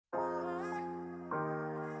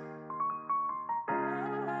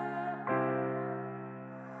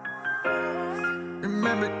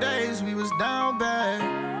Remember days we was down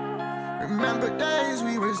bad. Remember days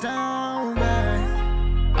we was down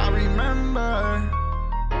bad. I remember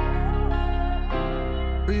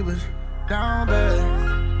we was down bad.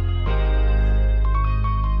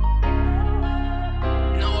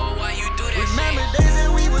 Remember days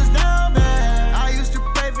that we was down bad. I used to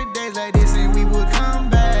pray for days like this and we would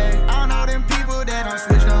come back. I don't know them people that don't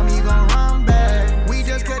switch on me gon' run back. We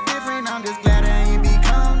just cut different, I'm just glad I ain't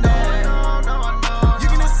become that. You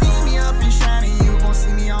gonna see me up and shining, you gon'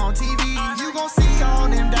 see me on TV. You gon' see all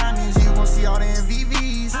them diamonds, you gon' see all them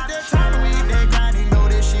VVs. Put that time away, that grinding, know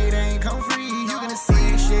that shit ain't come free. You gonna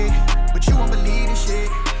see this shit, but you won't believe this shit.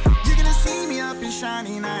 You gonna see me up and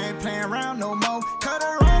shining, I ain't playing around no more. Cut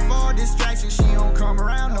her off all distraction, she don't come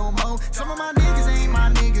around no more. Some of my niggas ain't my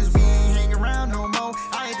niggas, we ain't hang around no more.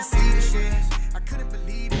 I had to see this shit, I couldn't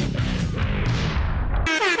believe it.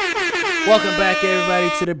 Welcome back,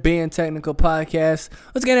 everybody, to the Being Technical Podcast.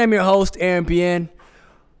 Once again, I'm your host, Aaron Bien,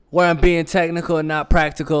 where I'm being technical and not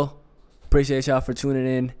practical. Appreciate y'all for tuning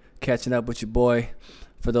in, catching up with your boy.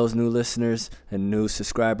 For those new listeners and new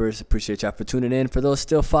subscribers, appreciate y'all for tuning in. For those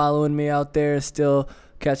still following me out there, still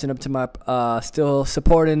catching up to my, still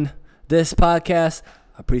supporting this podcast,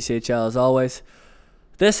 I appreciate y'all as always.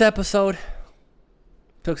 This episode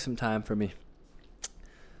took some time for me.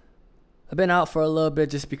 I've been out for a little bit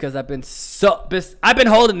just because I've been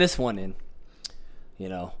holding this one in, you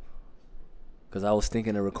know, because I was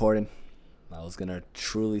thinking of recording. I was going to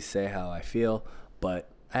truly say how I feel, but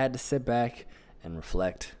I had to sit back and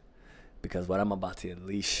reflect because what I'm about to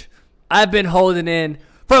unleash, I've been holding in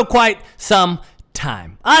for quite some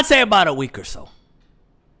time. I'd say about a week or so.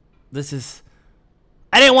 I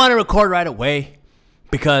didn't want to record right away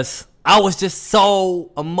because I was just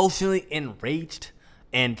so emotionally enraged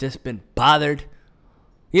and just been bothered.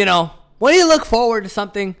 You know, when you look forward to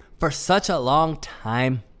something for such a long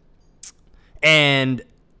time and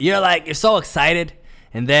you're so excited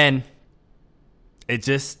and then it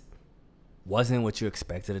just wasn't what you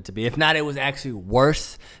expected it to be. If not, it was actually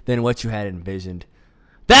worse than what you had envisioned.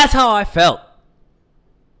 That's how I felt.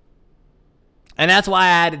 And that's why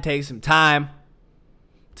I had to take some time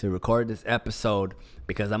to record this episode,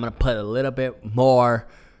 because I'm going to put a little bit more.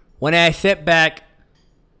 When I sit back,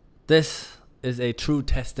 this is a true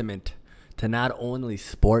testament to not only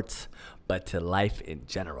sports, but to life in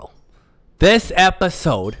general. This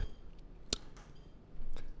episode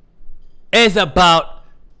is about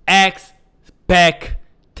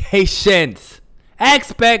expectations.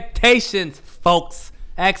 Expectations, folks.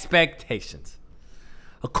 Expectations.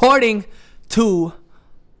 According to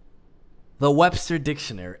the Webster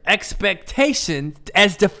Dictionary, expectation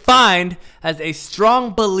as defined as a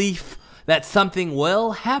strong belief that something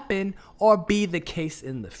will happen or be the case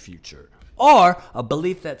in the future, or a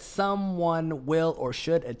belief that someone will or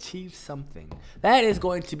should achieve something. That is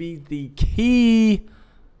going to be the key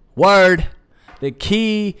word, the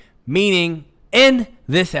key meaning in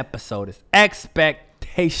this episode is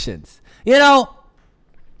expectations. You know,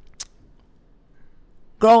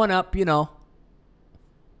 growing up,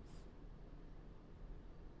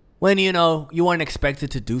 when you weren't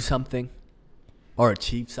expected to do something or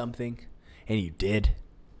achieve something and you did,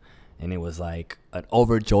 and it was like an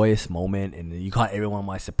overjoyous moment and you caught everyone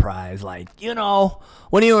by surprise,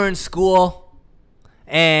 when you were in school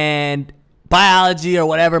and biology or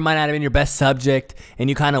whatever might not have been your best subject and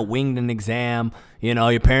you kind of winged an exam.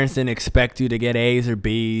 Your parents didn't expect you to get A's or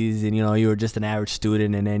B's and you were just an average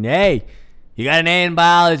student, and then hey, you got an A in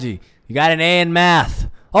biology, you got an A in math.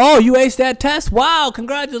 Oh, you aced that test? Wow,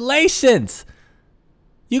 congratulations.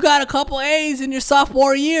 You got a couple A's in your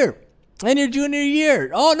sophomore year and your junior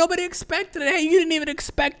year. Oh, nobody expected it. Hey, you didn't even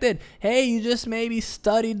expect it. Hey, you just maybe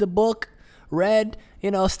studied the book, read,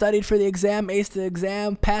 studied for the exam, aced the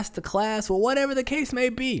exam, passed the class, well, whatever the case may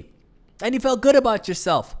be. And you felt good about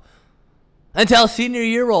yourself until senior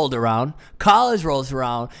year rolled around, college rolls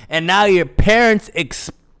around, and now your parents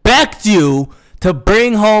expect you to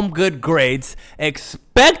bring home good grades,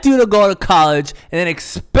 expect you to go to college, and then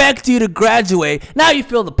expect you to graduate. Now you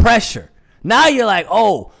feel the pressure. Now you're like,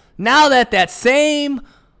 oh, now that same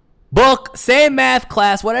book, same math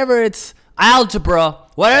class, whatever it's algebra,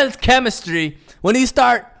 whatever it's chemistry, when you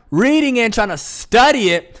start reading it and trying to study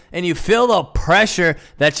it, and you feel the pressure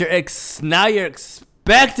that now you're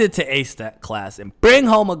expected to ace that class and bring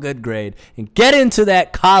home a good grade and get into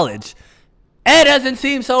that college, it doesn't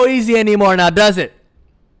seem so easy anymore now, does it?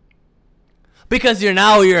 Because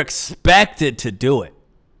you're expected to do it.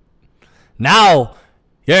 Now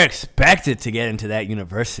you're expected to get into that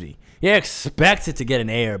university. You're expected to get an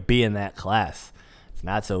A or B in that class. It's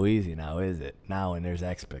not so easy now, is it? Now when there's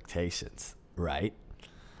expectations, right?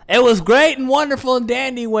 It was great and wonderful and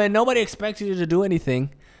dandy when nobody expected you to do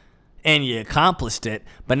anything and you accomplished it.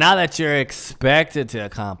 But now that you're expected to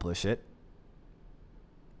accomplish it,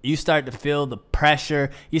 you start to feel the pressure.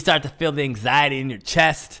 You start to feel the anxiety in your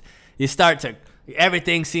chest.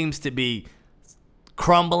 Everything seems to be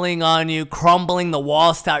crumbling on you, crumbling. The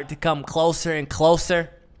walls start to come closer and closer.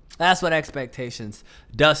 That's what expectations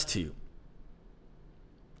does to you.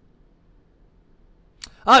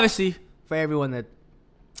 Obviously, for everyone that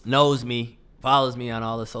knows me, follows me on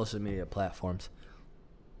all the social media platforms,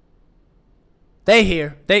 they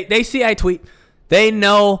see I tweet. They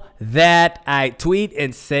know that I tweet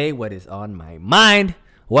and say what is on my mind,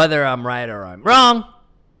 whether I'm right or I'm wrong.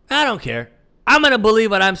 I don't care. I'm going to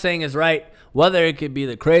believe what I'm saying is right, whether it could be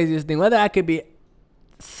the craziest thing, whether I could be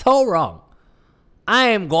so wrong.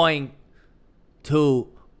 I'm going to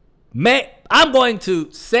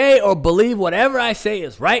say or believe whatever I say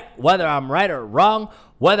is right, whether I'm right or wrong,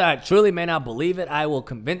 whether I truly may not believe it. I will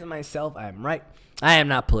convince myself I'm right. I am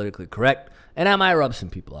not politically correct, and I might rub some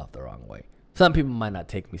people off the wrong way. Some people might not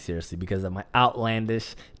take me seriously because of my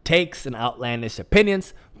outlandish takes and outlandish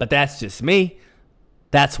opinions, but that's just me.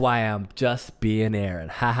 That's why I'm just being Aaron.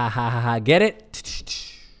 Ha ha ha ha ha. Get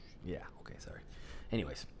it? Yeah, okay, sorry.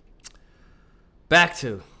 Anyways, back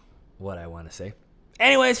to what I want to say.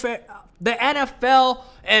 Anyways, for the NFL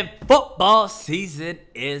and football season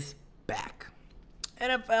is back.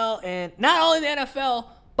 NFL and not only the NFL,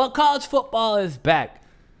 but college football is back.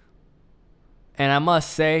 And I must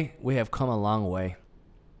say, we have come a long way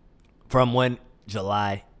from when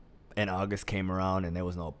July and August came around and there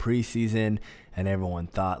was no preseason and everyone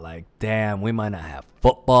thought like, damn, we might not have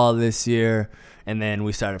football this year. And then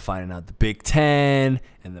we started finding out the Big Ten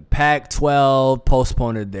and the Pac-12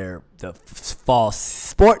 postponed the fall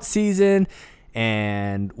sports season.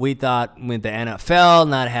 And we thought with the NFL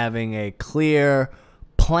not having a clear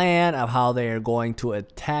plan of how they are going to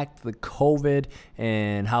attack the COVID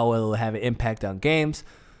and how it will have an impact on games.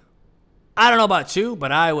 I don't know about you,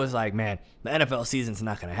 but I was like, man, the NFL season's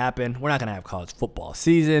not going to happen. We're not going to have college football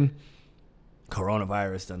season.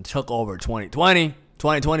 Coronavirus done took over 2020.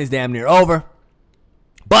 2020 is damn near over.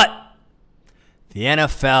 But the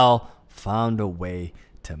NFL found a way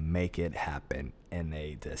to make it happen. And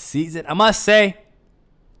the season, I must say,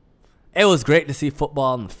 it was great to see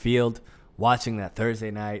football on the field. Watching that Thursday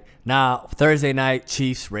night. Now, Thursday night,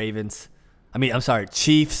 Chiefs,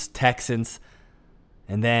 Texans.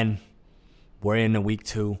 And then we're in the week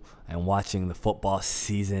 2 and watching the football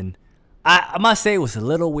season. I must say it was a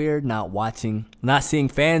little weird not seeing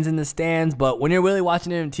fans in the stands. But when you're really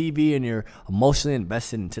watching it on TV and you're emotionally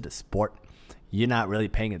invested into the sport, you're not really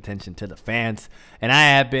paying attention to the fans. And I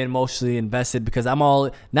have been emotionally invested because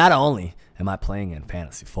not only am I playing in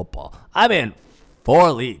fantasy football, I'm in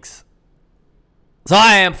 4 leagues. So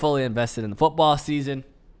I am fully invested in the football season.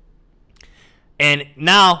 And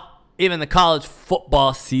now, even the college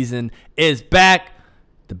football season is back.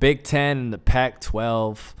 The Big Ten and the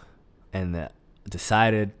Pac-12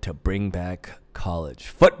 decided to bring back college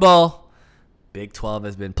football. Big 12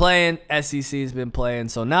 has been playing. SEC has been playing.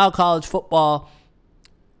 So now college football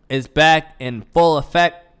is back in full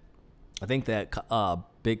effect. I think that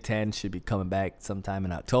Big Ten should be coming back sometime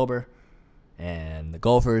in October. And the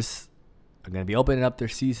Gophers are going to be opening up their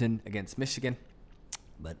season against Michigan,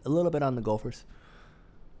 but a little bit on the Gophers.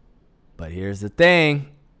 But here's the thing.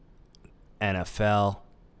 NFL,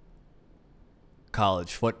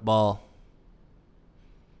 college football,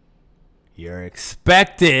 you're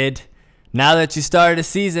expected, now that you started the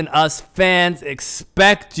season, us fans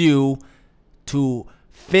expect you to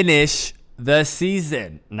finish the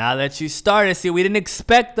season. Now that you started, see, we didn't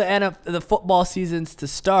expect the football seasons to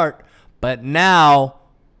start, but now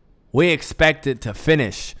we expect it to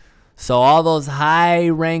finish. So all those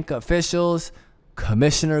high-rank officials,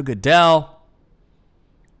 Commissioner Goodell,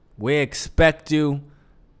 we expect you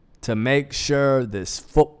to make sure this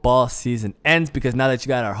football season ends, because now that you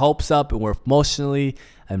got our hopes up and we're emotionally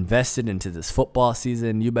invested into this football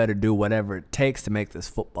season, you better do whatever it takes to make this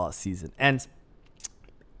football season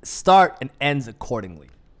start and ends accordingly.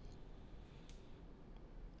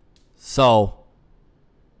 So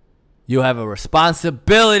you have a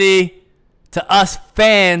responsibility to us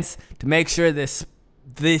fans to make sure this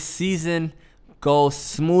season goes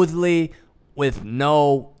smoothly with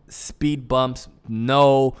no speed bumps,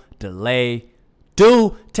 no delay.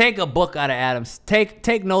 Take a book out of Adam's.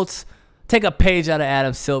 Take notes. Take a page out of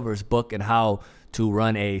Adam Silver's book and how to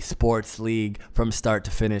run a sports league from start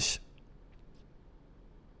to finish.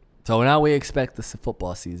 So now we expect this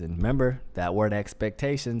football season. Remember that word,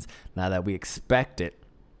 expectations. Now that we expect it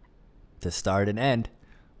to start and end,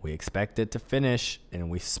 we expect it to finish, and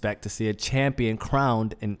we expect to see a champion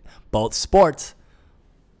crowned in both sports.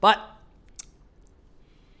 But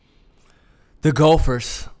the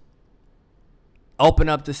Gophers open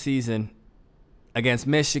up the season against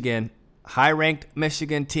Michigan, high-ranked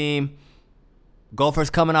Michigan team. Gophers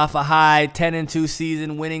coming off a high 10-2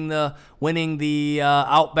 season, winning the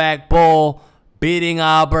Outback Bowl, beating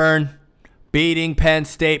Auburn, beating Penn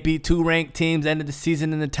State, beat two ranked teams, ended the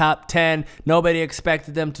season in the top 10. Nobody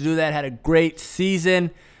expected them to do that, had a great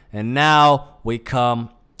season. And now we come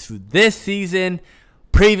to this season.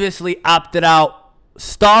 Previously opted out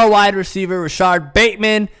star wide receiver Rashard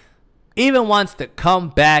Bateman even wants to come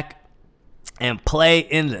back and play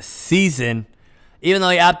in the season. Even though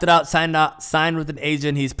he opted out, signed with an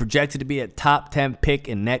agent, he's projected to be a top 10 pick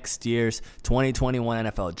in next year's 2021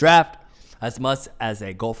 NFL Draft. As much as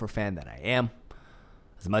a Gopher fan that I am,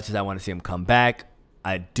 as much as I want to see him come back,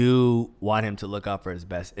 I do want him to look out for his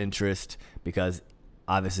best interest, because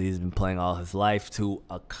obviously he's been playing all his life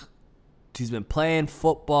he's been playing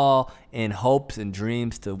football in hopes and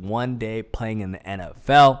dreams to one day playing in the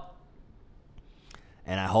NFL.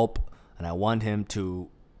 And I hope and I want him to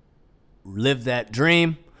live that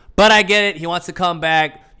dream. But I get it. He wants to come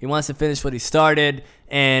back. He wants to finish what he started.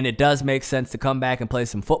 And it does make sense to come back and play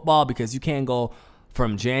some football, because you can't go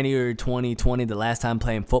from January 2020, the last time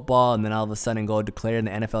playing football, and then all of a sudden go declare in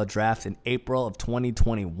the NFL draft in April of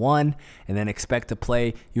 2021, and then expect to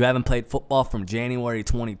play. You haven't played football from January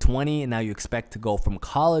 2020, and now you expect to go from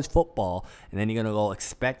college football, and then you're going to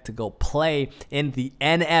expect to go play in the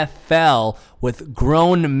NFL with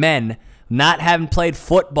grown men not having played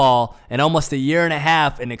football in almost a year and a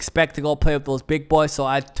half, and expect to go play with those big boys. So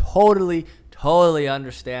I totally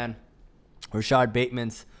understand Rashard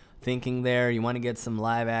Bateman's thinking there. You want to get some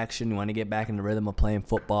live action. You want to get back in the rhythm of playing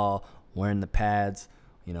football, wearing the pads,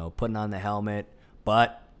 putting on the helmet.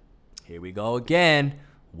 But here we go again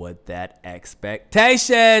with that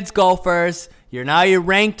expectations, Gophers. You're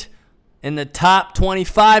ranked in the top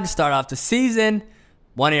 25 to start off the season.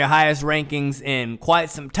 One of your highest rankings in quite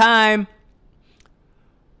some time.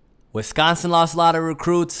 Wisconsin lost a lot of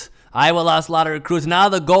recruits. Iowa lost a lot of recruits. Now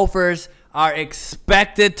the Gophers are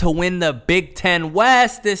expected to win the Big Ten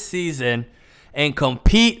West this season and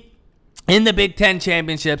compete in the Big Ten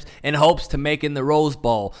championships in hopes to make in the Rose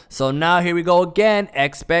Bowl. So now here we go again,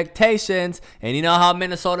 expectations. And you know how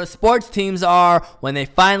Minnesota sports teams are when they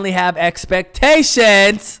finally have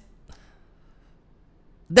expectations.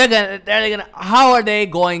 How are they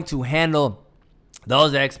going to handle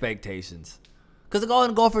those expectations? Because the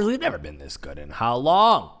Golden Gophers, we've never been this good in how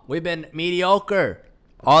long? We've been mediocre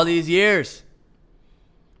all these years.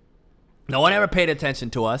 No one ever paid attention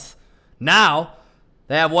to us. Now,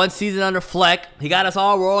 they have one season under Fleck. He got us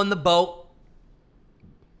all rolling the boat.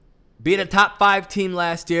 Beat a top 5 team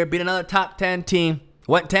last year. Beat another top 10 team.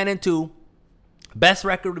 Went 10-2. Best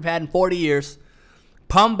record we've had in 40 years.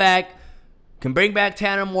 Come back. Can bring back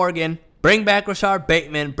Tanner Morgan. Bring back Rashard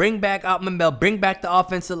Bateman. Bring back Altman Bell. Bring back the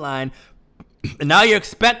offensive line. And now you're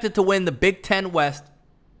expected to win the Big Ten West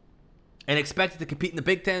and expected to compete in the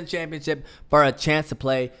Big Ten Championship for a chance to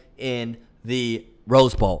play in the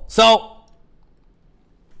Rose Bowl. So,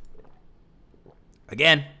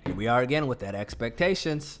 again, here we are again with that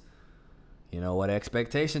expectations. You know what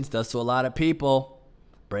expectations does to a lot of people.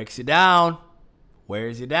 Breaks you down.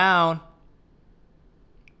 Wears you down.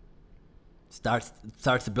 Starts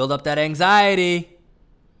to build up that anxiety.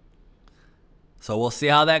 So we'll see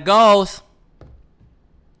how that goes.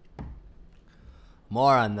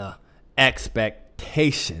 More on the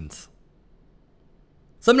expectations.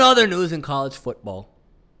 Some other news in college football.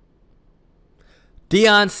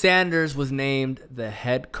 Deion Sanders was named the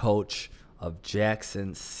head coach of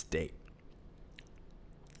Jackson State.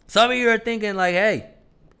 Some of you are thinking like, hey,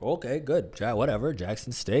 okay, good. Whatever,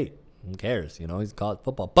 Jackson State. Who cares? He's college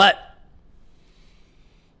football. But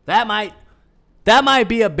that might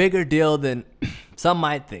be a bigger deal than some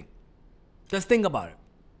might think. Just think about it.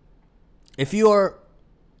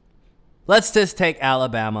 Let's just take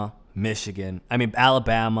Alabama,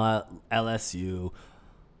 LSU,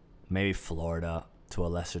 maybe Florida to a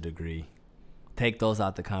lesser degree. Take those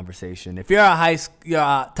out the conversation. If you're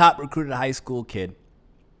a top recruited high school kid,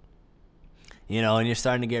 and you're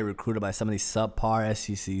starting to get recruited by some of these subpar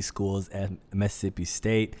SEC schools at Mississippi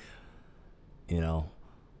State,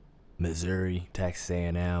 Missouri, Texas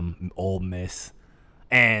A&M, Ole Miss,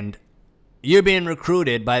 and you're being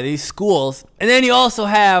recruited by these schools, and then you also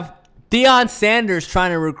have Deion Sanders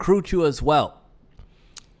trying to recruit you as well.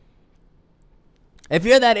 If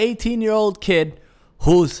you're that 18-year-old kid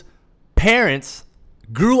whose parents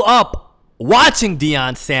grew up watching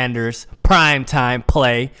Deion Sanders primetime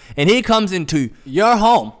play, and he comes into your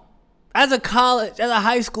home as a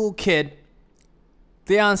high school kid.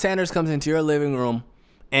 Deion Sanders comes into your living room,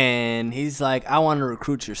 and he's like, "I want to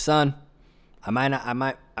recruit your son. I might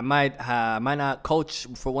not coach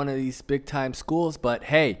for one of these big time schools, but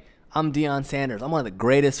hey, I'm Deion Sanders. I'm one of the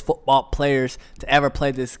greatest football players to ever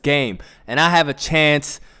play this game, and I have a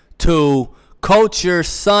chance to coach your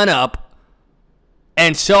son up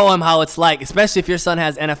and show him how it's like, especially if your son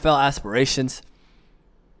has NFL aspirations."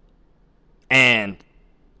 And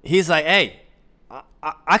he's like, "Hey,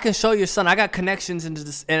 I can show your son. I got connections into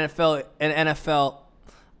this NFL.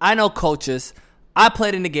 I know coaches. I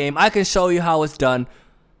played in the game. I can show you how it's done."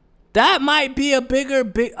 That might be a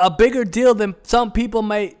bigger deal than some people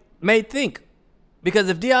may think. Because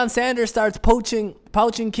if Deion Sanders starts poaching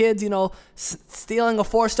kids, stealing a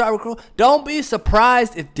 4-star recruit, don't be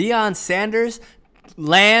surprised if Deion Sanders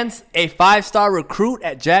lands a 5-star recruit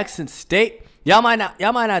at Jackson State. Y'all might not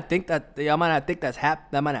think that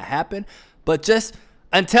might not happen, but just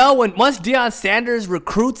once Deion Sanders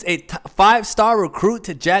recruits a 5-star recruit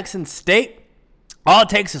to Jackson State, all it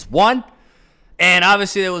takes is one. And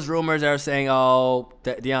obviously there was rumors that were saying,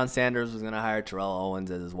 Deion Sanders was going to hire Terrell Owens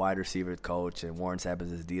as his wide receiver coach and Warren Sapp as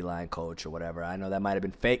his D-line coach or whatever. I know that might have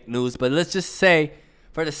been fake news, but let's just say,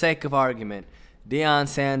 for the sake of argument, Deion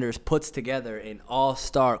Sanders puts together an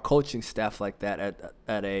all-star coaching staff like that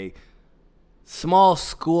at a small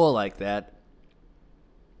school like that,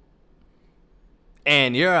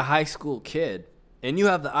 and you're a high school kid, and you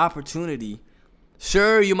have the opportunity.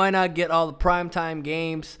 Sure, you might not get all the primetime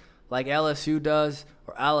games like LSU does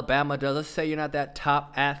or Alabama does. Let's say you're not that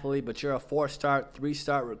top athlete, but you're a 4-star,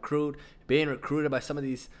 3-star recruit being recruited by some of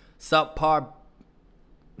these subpar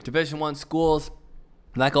Division I schools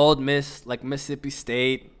like Ole Miss, like Mississippi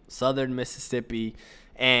State, Southern Mississippi,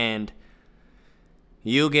 and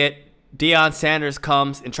you get Deion Sanders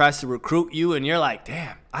comes and tries to recruit you, and you're like,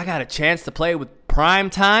 damn, I got a chance to play with prime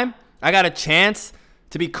time. I got a chance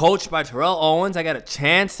to be coached by Terrell Owens. I got a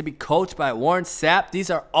chance to be coached by Warren Sapp. These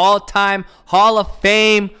are all-time Hall of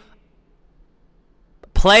Fame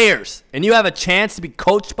players, and you have a chance to be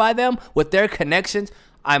coached by them with their connections.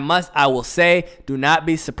 I will say, do not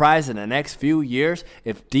be surprised in the next few years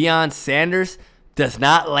if Deion Sanders does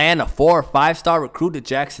not land a 4 or 5-star recruit at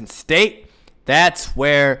Jackson State. That's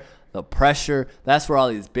where the pressure, that's where all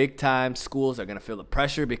these big-time schools are going to feel the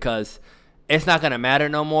pressure, because it's not going to matter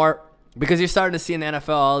no more. Because you're starting to see in the NFL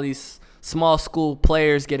all these small school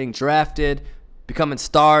players getting drafted, becoming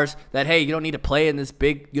stars, that, hey, you don't need to play in this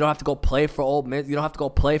big, you don't have to go play for Ole Miss, you don't have to go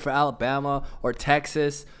play for Alabama or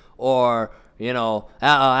Texas or,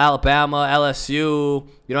 Alabama, LSU.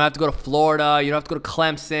 You don't have to go to Florida. You don't have to go to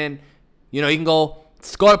Clemson. You can go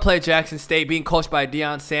to play at Jackson State, being coached by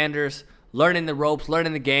Deion Sanders, learning the ropes,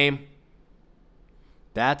 learning the game.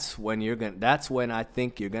 That's when I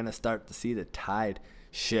think you're gonna start to see the tide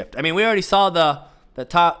shift. I mean, we already saw the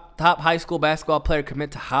top high school basketball player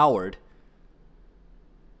commit to Howard.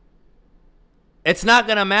 It's not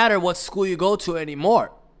gonna matter what school you go to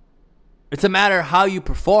anymore. It's a matter of how you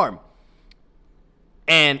perform.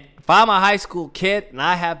 And if I'm a high school kid and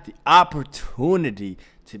I have the opportunity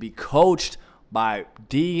to be coached by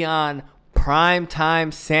Deion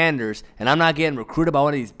Primetime Sanders, and I'm not getting recruited by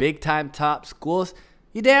one of these big-time top schools,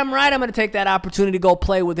 you're damn right I'm going to take that opportunity to go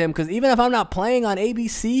play with him. Because even if I'm not playing on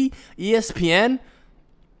ABC, ESPN,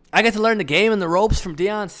 I get to learn the game and the ropes from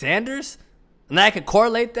Deion Sanders, and I can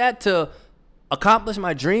correlate that to accomplish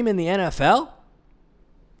my dream in the NFL.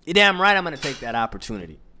 You're damn right I'm going to take that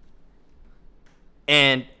opportunity.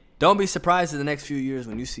 And don't be surprised in the next few years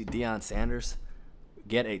when you see Deion Sanders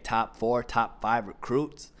get a top 4, top 5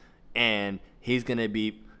 recruits, and he's going to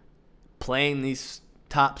be playing these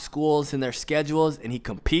top schools in their schedules, and he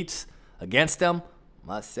competes against them.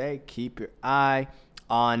 Must say, keep your eye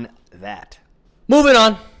on that. Moving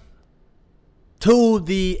on to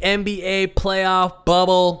the NBA playoff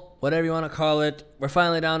bubble, whatever you want to call it. We're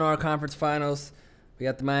finally down to our conference finals. We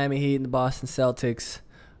got the Miami Heat and the Boston Celtics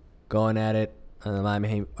going at it. And the Miami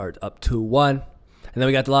Heat are up 2-1. And then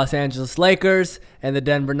we got the Los Angeles Lakers and the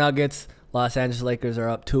Denver Nuggets. Los Angeles Lakers are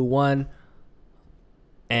up 2-1.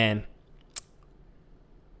 And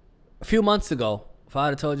a few months ago, if I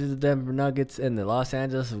would have told you the Denver Nuggets and the Los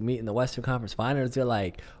Angeles would meet in the Western Conference Finals, you're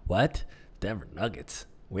like, what? Denver Nuggets?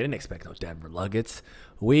 We didn't expect no Denver Nuggets.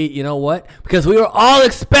 You know what? Because we were all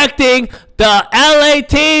expecting the LA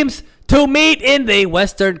teams to meet in the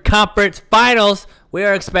Western Conference Finals. We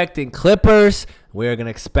are expecting Clippers. We are going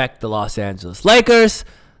to expect the Los Angeles Lakers.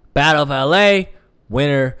 Battle of LA.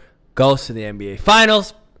 Winner goes to the NBA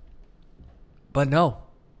Finals. But no.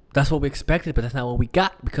 That's what we expected, but that's not what we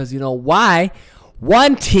got. Because you know why?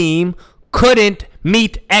 One team couldn't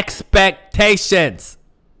meet expectations.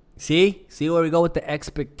 See where we go with the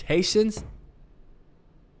expectations?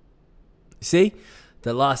 See?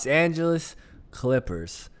 The Los Angeles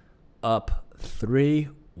Clippers up 3-1.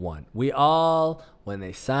 We all, when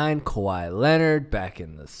they signed Kawhi Leonard back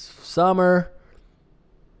in the summer,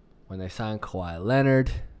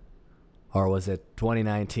 or was it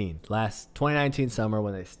 2019? Last 2019 summer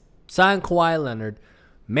when they signed Kawhi Leonard,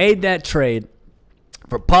 made that trade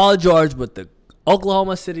for Paul George with the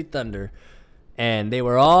Oklahoma City Thunder, and they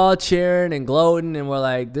were all cheering and gloating, and we're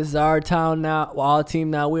like, this is our town now, our team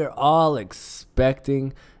now. We are all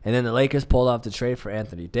expecting, and then the Lakers pulled off the trade for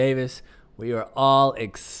Anthony Davis. We were all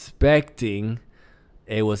expecting,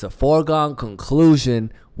 it was a foregone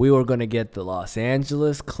conclusion, we were going to get the Los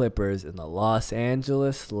Angeles Clippers and the Los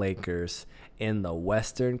Angeles Lakers in the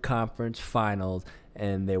Western Conference Finals,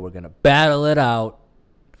 and they were going to battle it out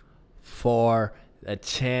for a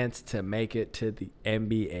chance to make it to the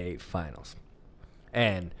NBA Finals.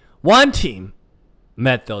 And one team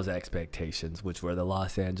met those expectations, which were the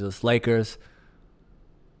Los Angeles Lakers,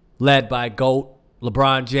 led by GOAT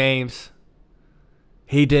LeBron James.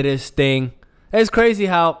 He did his thing. It's crazy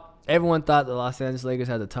how everyone thought the Los Angeles Lakers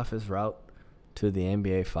had the toughest route to the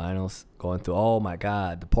NBA Finals, going through. Oh my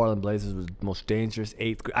God, the Portland Blazers was the most dangerous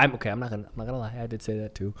eighth. I'm not gonna lie. I did say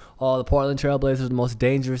that too. Oh, the Portland Trail Blazers, the most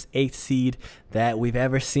dangerous eighth seed that we've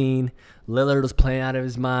ever seen. Lillard was playing out of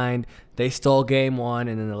his mind. They stole game one,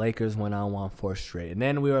 and then the Lakers went on 1-4 straight. And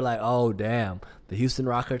then we were like, oh damn, the Houston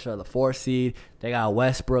Rockets are the 4 seed. They got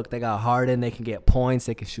Westbrook, they got Harden. They can get points.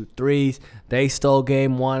 They can shoot threes. They stole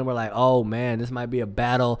game one. We're like, oh man, this might be a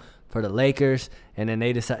battle for the Lakers, and then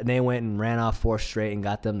they went and ran off 4 straight and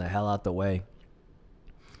got them the hell out the way.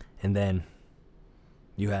 And then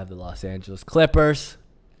you have the Los Angeles Clippers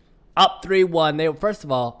up 3-1. First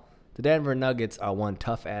of all, the Denver Nuggets are one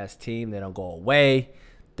tough-ass team. They don't go away.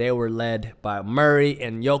 They were led by Murray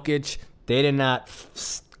and Jokic. They did not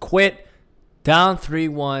quit. Down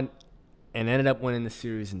 3-1 and ended up winning the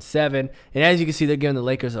series in 7. And as you can see, they're giving the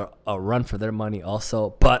Lakers a run for their money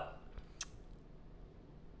also. But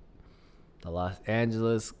the Los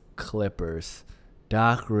Angeles Clippers,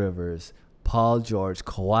 Doc Rivers, Paul George,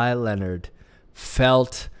 Kawhi Leonard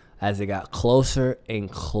felt as they got closer and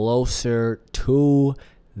closer to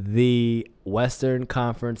the Western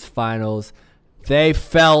Conference Finals, they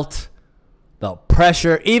felt the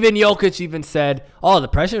pressure. Even Jokic even said, oh, the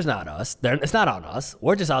pressure's not us. It's not on us.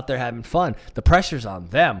 We're just out there having fun. The pressure's on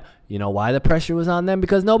them. You know why the pressure was on them?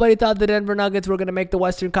 Because nobody thought the Denver Nuggets were going to make the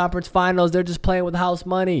Western Conference Finals. They're just playing with house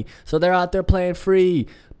money. So they're out there playing free,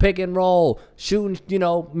 pick and roll, shooting. You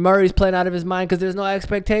know, Murray's playing out of his mind because there's no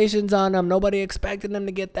expectations on them. Nobody expected them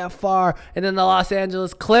to get that far. And then the Los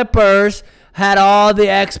Angeles Clippers had all the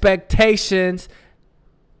expectations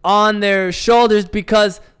on their shoulders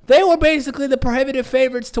because they were basically the prohibitive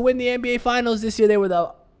favorites to win the NBA Finals this year. They were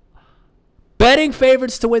the betting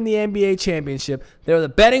favorites to win the NBA championship. They were the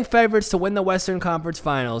betting favorites to win the Western Conference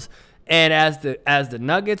Finals. And as the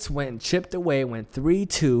Nuggets went and chipped away, went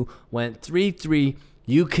 3-2, went 3-3,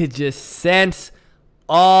 you could just sense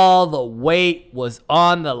all the weight was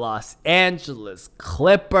on the Los Angeles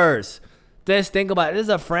Clippers. Just think about it. This is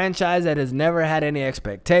a franchise that has never had any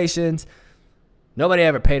expectations. Nobody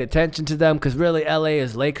ever paid attention to them because really LA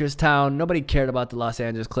is Lakers town. Nobody cared about the Los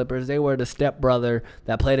Angeles Clippers. They were the stepbrother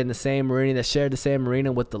that played in the same arena, that shared the same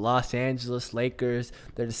arena with the Los Angeles Lakers.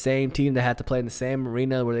 They're the same team that had to play in the same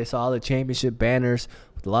arena where they saw all the championship banners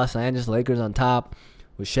with the Los Angeles Lakers on top,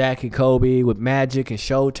 with Shaq and Kobe, with Magic and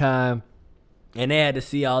Showtime. And they had to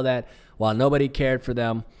see all that while nobody cared for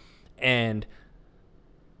them. And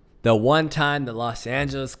the one time the Los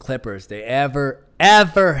Angeles Clippers, they ever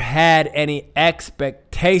had any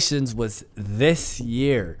expectations was this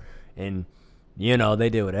year. And, you know,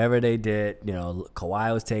 they did whatever they did. You know,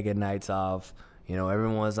 Kawhi was taking nights off. You know,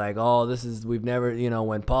 everyone was like, oh, we've never, you know,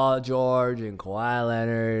 when Paul George and Kawhi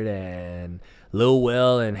Leonard and Lou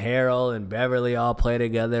Will and Harold and Beverly all play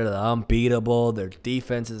together, they're unbeatable. Their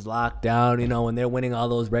defense is locked down. You know, when they're winning all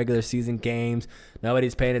those regular season games,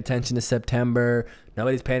 nobody's paying attention to September.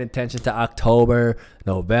 Nobody's paying attention to October,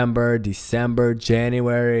 November, December,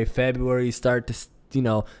 January, February. You start to, you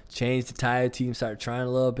know, change the tide. Team start trying a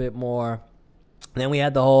little bit more. And then we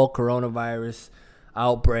had the whole coronavirus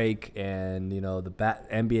outbreak, and, you know, the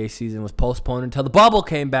NBA season was postponed until the bubble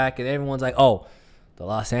came back, and everyone's like, oh, the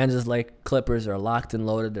Los Angeles Clippers are locked and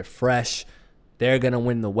loaded. They're fresh. They're going to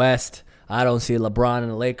win the West. I don't see LeBron and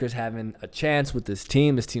the Lakers having a chance with this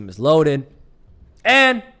team. This team is loaded.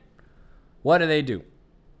 And what do?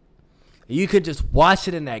 You could just watch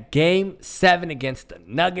it in that game 7 against the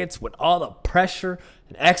Nuggets when all the pressure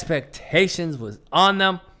and expectations was on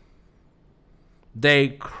them. They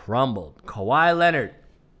crumbled. Kawhi Leonard,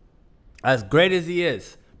 as great as he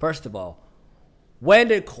is, first of all, when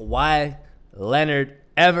did Kawhi Leonard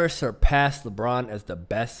ever surpass LeBron as the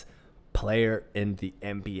best player in the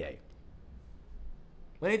NBA?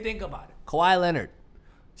 What do you think about it? Kawhi Leonard.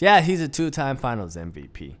 Yeah, he's a 2-time Finals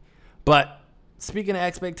MVP. But speaking of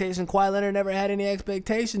expectations, Kawhi Leonard never had any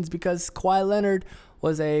expectations because Kawhi Leonard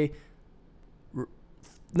was a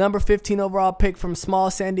number 15 overall pick from small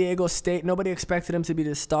San Diego State. Nobody expected him to be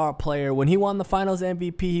the star player. When he won the Finals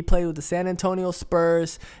MVP, he played with the San Antonio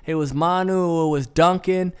Spurs. It was Manu, it was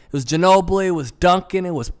Duncan, it was Ginobili, it was Duncan,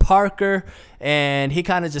 it was Parker. And he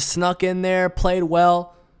kind of just snuck in there, played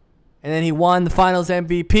well. And then he won the Finals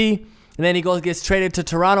MVP. And then he gets traded to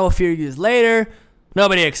Toronto a few years later.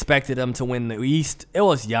 Nobody expected him to win the East. It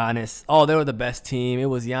was Giannis. Oh, they were the best team. It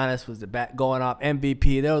was Giannis was the going off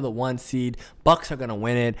MVP. They were the 1 seed. Bucks are going to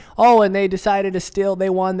win it. Oh, and they decided to steal. They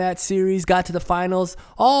won that series, got to the finals.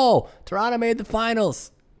 Oh, Toronto made the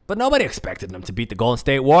finals. But nobody expected them to beat the Golden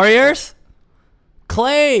State Warriors.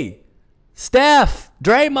 Clay, Steph,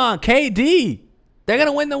 Draymond, KD. They're going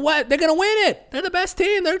to win the what? They're going to win it. They're the best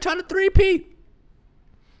team. They're trying to three-peat.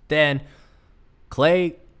 Then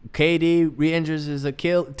Clay, KD re-injures his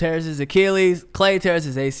Achilles, tears his Achilles. Clay tears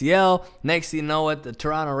his ACL. Next thing you know it, the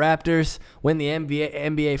Toronto Raptors win the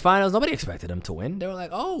NBA Finals. Nobody expected them to win. They were like,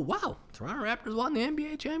 oh, wow, Toronto Raptors won the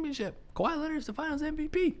NBA championship. Kawhi Leonard's the Finals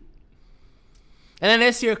MVP. And then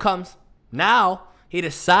this year comes. Now he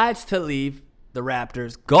decides to leave the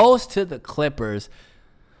Raptors, goes to the Clippers,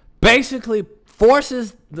 basically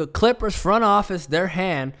forces the Clippers front office their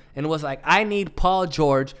hand and was like, I need Paul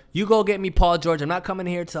George. You go get me Paul George. I'm not coming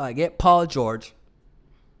here till I get Paul George.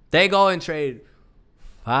 They go and trade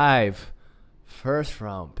 5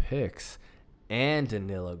 first-round picks and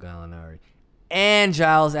Danilo Gallinari and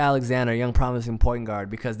Giles Alexander, young promising point guard,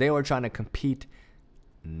 because they were trying to compete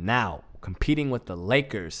now, competing with the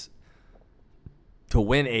Lakers to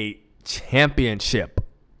win a championship.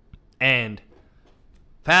 And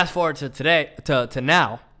fast forward to today, to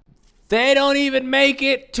now, they don't even make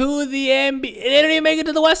it to the NBA. They don't even make it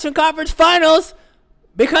to the Western Conference Finals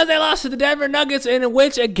because they lost to the Denver Nuggets, in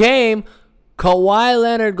which a game Kawhi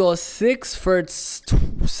Leonard goes 6 for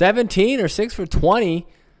 17 or 6 for 20,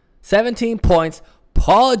 17 points.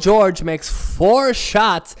 Paul George makes 4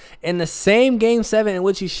 shots in the same game 7 in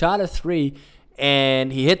which he shot a 3,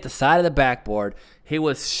 and he hit the side of the backboard. He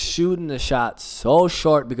was shooting the shot so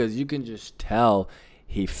short because you can just tell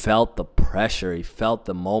he felt the pressure. He felt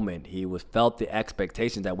the moment. He felt the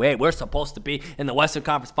expectations that, wait, we're supposed to be in the Western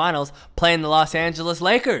Conference Finals playing the Los Angeles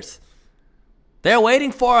Lakers. They're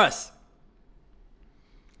waiting for us.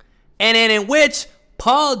 And in which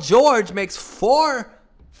Paul George makes 4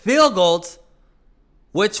 field goals,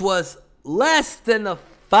 which was less than the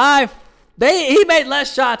 5. He made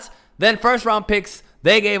less shots than first-round picks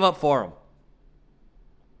they gave up for him.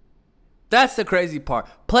 That's the crazy part.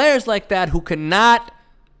 Players like that who cannot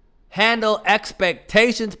handle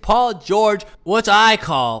expectations. Paul George, which I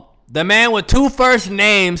call the man with 2 first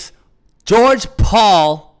names, George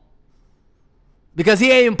Paul, because he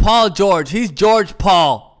ain't even Paul George. He's George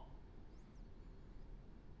Paul.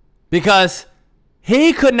 Because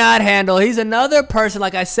he could not handle, he's another person,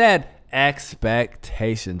 like I said,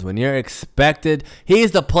 expectations. When you're expected,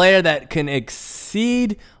 he's the player that can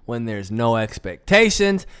exceed when there's no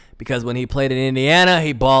expectations. Because when he played in Indiana,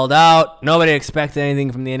 he balled out. Nobody expected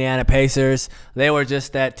anything from the Indiana Pacers. They were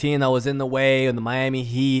just that team that was in the way of the Miami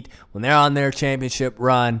Heat when they're on their championship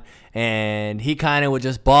run. And he kind of would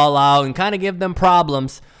just ball out and kind of give them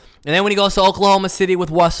problems. And then when he goes to Oklahoma City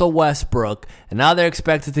with Russell Westbrook, and now they're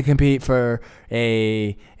expected to compete for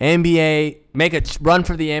a NBA, make a run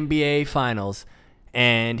for the NBA Finals,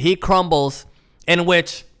 and he crumbles, in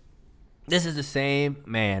which this is the same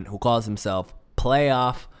man who calls himself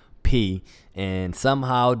Playoff P and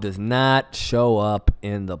somehow does not show up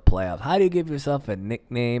in the playoffs. How do you give yourself a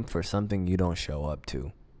nickname for something you don't show up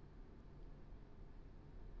to?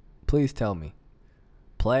 Please tell me.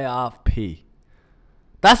 Playoff P.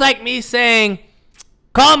 That's like me saying,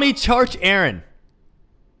 call me Church Aaron.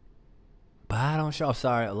 But I don't show up.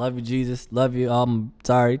 Sorry. I love you, Jesus. Love you.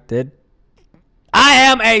 Sorry. I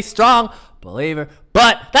am a strong believer.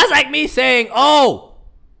 But that's like me saying, oh,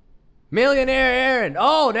 Millionaire Aaron.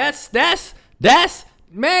 Oh, that's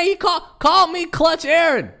man, you call me Clutch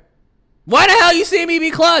Aaron. Why the hell you see me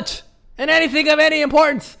be clutch in anything of any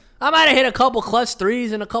importance? I might have hit a couple clutch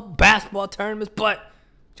threes in a couple basketball tournaments, but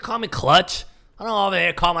you call me clutch? I don't over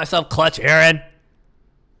there call myself Clutch Aaron.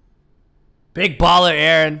 Big baller,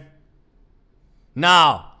 Aaron.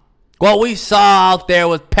 No. What we saw out there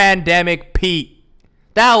was Pandemic Pete.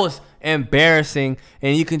 That was embarrassing.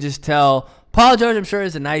 And you can just tell Paul George, I'm sure,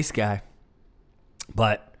 is a nice guy.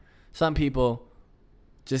 But some people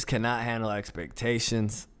just cannot handle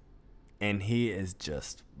expectations. And he is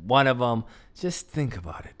just one of them. Just think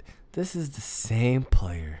about it. This is the same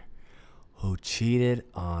player who cheated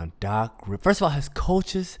on Doc Rivers. First of all, his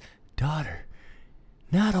coach's daughter.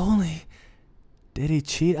 Not only did he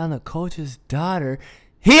cheat on the coach's daughter,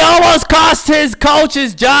 he almost cost his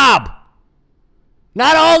coach's job.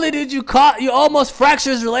 Not only did you almost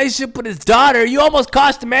fracture his relationship with his daughter, you almost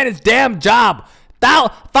cost the man his damn job.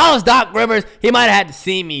 If I was Doc Rivers, he might have had to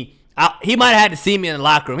see me. He might have had to see me in the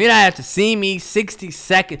locker room. He might have to see me 60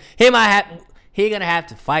 seconds. He gonna have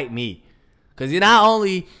to fight me. Because not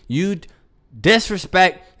only you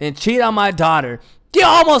disrespect and cheat on my daughter, you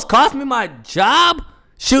almost cost me my job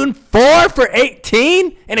shooting 4 for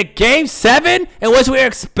 18 in a Game 7 in which we were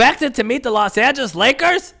expected to meet the Los Angeles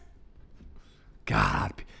Lakers?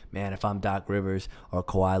 God, man, if I'm Doc Rivers or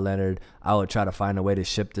Kawhi Leonard, I would try to find a way to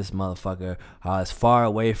ship this motherfucker as far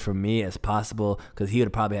away from me as possible, because he would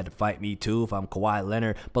have probably had to fight me too if I'm Kawhi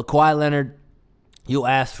Leonard. But Kawhi Leonard, you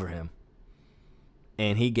asked for him,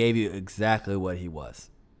 and he gave you exactly what he was.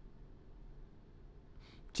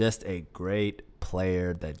 Just a great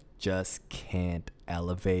player that just can't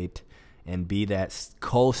elevate and be that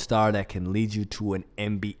co-star that can lead you to an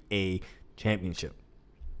NBA championship.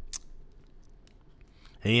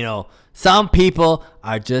 And, some people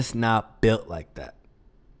are just not built like that.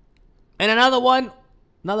 And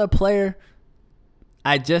another player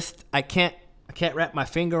I can't wrap my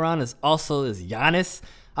finger on is Giannis.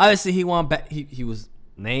 Obviously, he won back. He was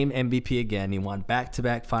named MVP again. He won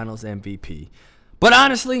back-to-back Finals MVP. But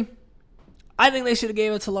honestly, I think they should have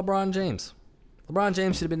gave it to LeBron James. LeBron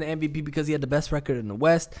James should have been the MVP because he had the best record in the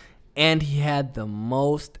West, and he had the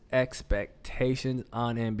most expectations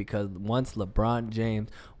on him, because once LeBron James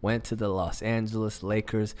went to the Los Angeles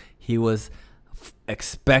Lakers, he was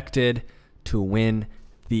expected to win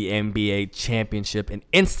the NBA championship and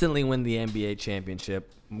instantly win the NBA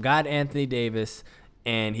championship. Got Anthony Davis,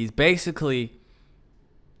 and he's basically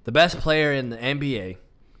the best player in the NBA.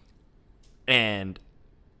 And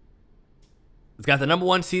he's got the number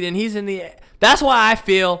 1 seed, and he's in the. That's why I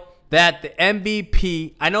feel that the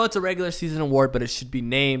MVP, I know it's a regular season award, but it should be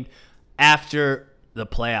named after the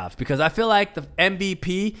playoffs, because I feel like the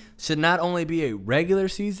MVP should not only be a regular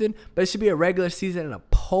season, but it should be a regular season and a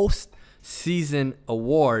postseason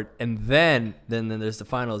award, and then there's the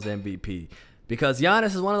Finals MVP. Because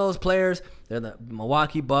Giannis is one of those players. They're the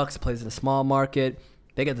Milwaukee Bucks, plays in a small market.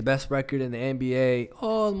 They get the best record in the NBA.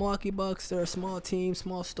 Oh, the Milwaukee Bucks, they're a small team,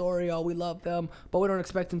 small story. Oh, we love them, but we don't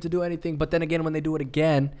expect them to do anything. But then again, when they do it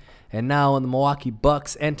again, and now when the Milwaukee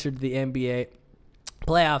Bucks entered the NBA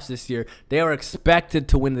playoffs this year, they were expected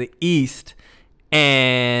to win the East,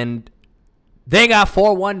 and they got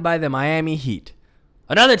 4-1 by the Miami Heat.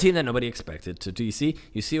 Another team that nobody expected to do. You see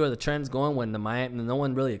where the trend's going when no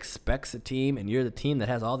one really expects a team, and you're the team that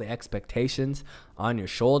has all the expectations on your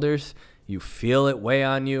shoulders. You feel it weigh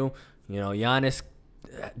on you. Giannis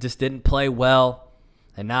just didn't play well,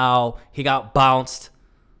 and now he got bounced.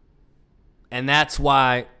 And that's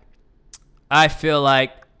why I feel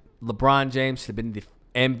like LeBron James should have been the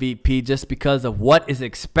MVP, just because of what is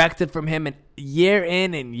expected from him, and year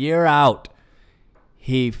in and year out,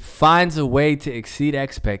 he finds a way to exceed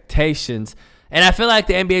expectations. And I feel like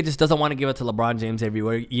the NBA just doesn't want to give it to LeBron James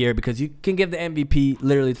every year, because you can give the MVP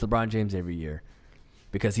literally to LeBron James every year,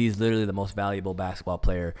 because he's literally the most valuable basketball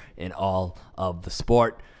player in all of the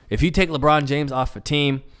sport. If you take LeBron James off a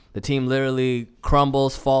team, the team literally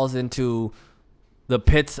crumbles, falls into the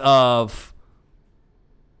pits of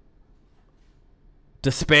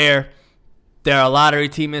despair. They're a lottery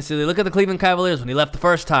team instantly. Look at the Cleveland Cavaliers when he left the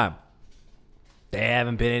first time. They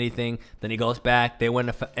haven't been anything. Then he goes back. They win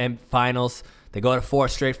the finals. They go to 4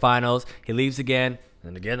 straight finals. He leaves again.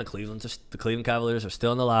 And again, the Cleveland Cavaliers are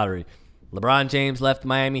still in the lottery. LeBron James left the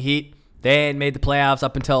Miami Heat. They ain't made the playoffs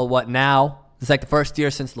up until what now? It's like the first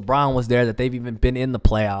year since LeBron was there that they've even been in the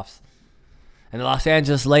playoffs. And the Los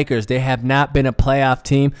Angeles Lakers, they have not been a playoff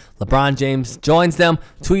team. LeBron James joins them.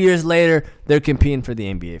 2 years later, they're competing for the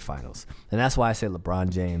NBA Finals. And that's why I say LeBron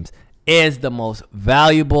James is the most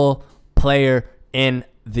valuable player in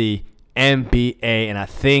the NBA. And I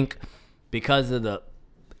think because of the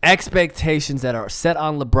expectations that are set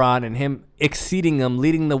on LeBron and him exceeding them,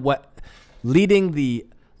 leading the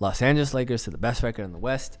Los Angeles Lakers to the best record in the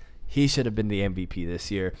West, he should have been the MVP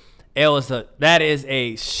this year. That is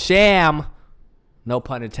a sham, no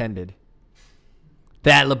pun intended,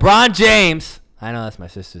 that LeBron James, I know that's my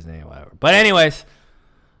sister's name, whatever. But anyways,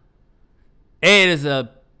 it is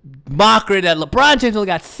a mockery that LeBron James only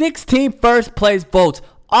got 16 first place votes.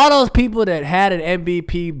 All those people that had an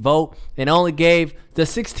MVP vote and only gave the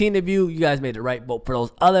 16 of you guys made the right vote. For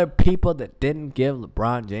those other people that didn't give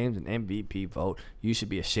LeBron James an MVP vote, you should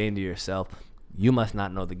be ashamed of yourself. You must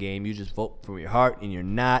not know the game. You just vote from your heart, and you're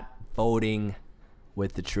not voting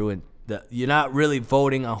with the true and you're not really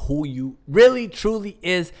voting on who you really truly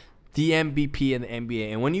is the MVP in the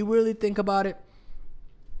NBA. And when you really think about it,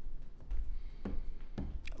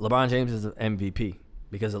 LeBron James is the MVP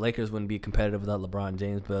because the Lakers wouldn't be competitive without LeBron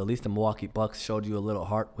James. But at least the Milwaukee Bucks showed you a little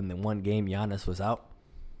heart when the one game Giannis was out.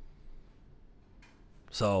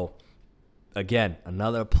 So, again,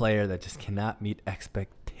 another player that just cannot meet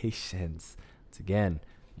expectations. It's again,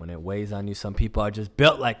 when it weighs on you, some people are just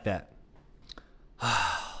built like that.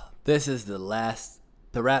 This is the last,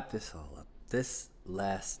 to wrap this all up, this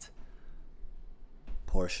last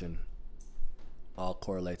portion all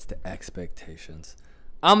correlates to expectations.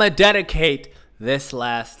 I'm going to dedicate this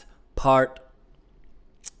last part,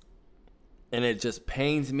 and it just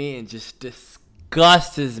pains me and just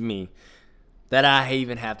disgusts me that I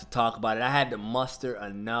even have to talk about it. I had to muster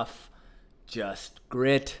enough just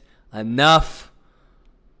grit, enough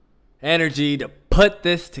energy to put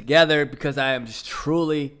this together because I am just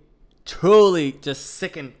truly just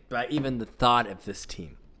sickened by even the thought of this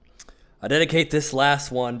team. I dedicate this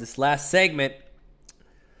last segment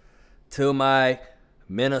to my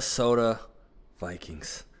Minnesota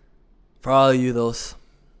Vikings. For all of you those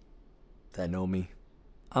that know me,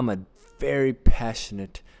 I'm a very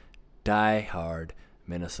passionate, die-hard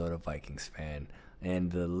Minnesota Vikings fan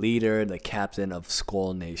and the leader, the captain of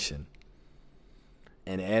Skull Nation.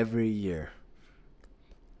 And every year,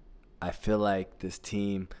 I feel like this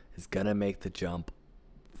team is going to make the jump.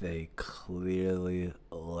 They clearly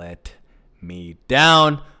let me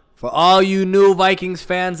down. For all you new Vikings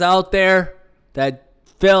fans out there that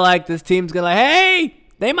feel like this team's going to, hey,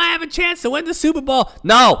 they might have a chance to win the Super Bowl.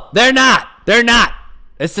 No, they're not. They're not.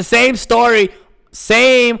 It's the same story,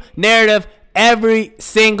 same narrative every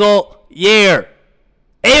single year.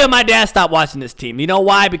 Even my dad stopped watching this team. You know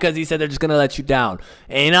why? Because he said they're just going to let you down.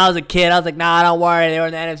 And you know, as a kid, I was like, nah, don't worry. They were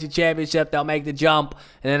in the NFC Championship. They'll make the jump.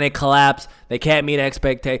 And then they collapse. They can't meet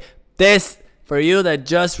expectations. This, for you that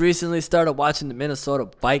just recently started watching the Minnesota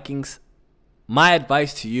Vikings, my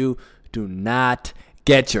advice to you, do not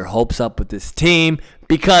get your hopes up with this team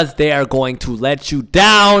because they are going to let you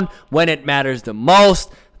down when it matters the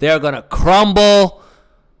most. They're going to crumble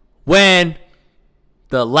when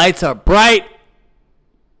the lights are bright.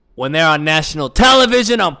 When they're on national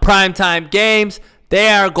television, on primetime games, they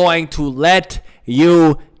are going to let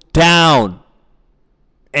you down.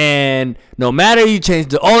 And no matter you change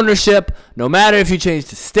the ownership, no matter if you change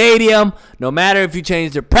the stadium, no matter if you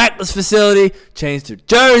change their practice facility, change their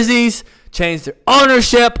jerseys, change their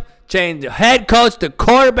ownership, change the head coach, the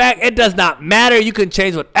quarterback, it does not matter. You can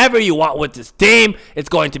change whatever you want with this team. It's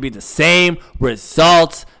going to be the same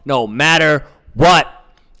results no matter what.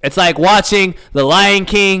 It's like watching The Lion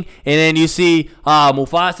King, and then you see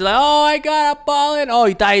Mufasa like, oh, I got a ball in. Oh,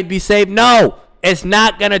 you thought you'd be safe? No, it's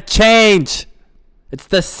not going to change. It's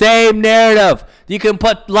the same narrative. You can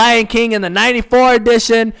put Lion King in the 94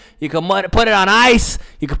 edition. You can put it on ice.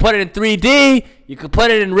 You can put it in 3D. You can put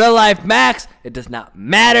it in real life max. It does not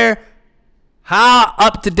matter how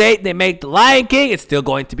up to date they make The Lion King. It's still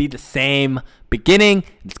going to be the same beginning.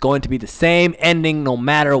 It's going to be the same ending no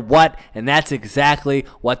matter what. And that's exactly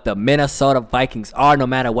what the Minnesota Vikings are no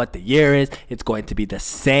matter what the year is. It's going to be the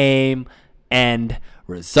same end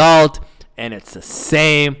result. And it's the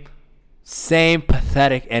same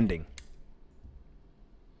pathetic ending.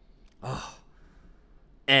 Oh.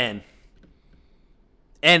 And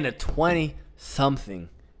the 20-something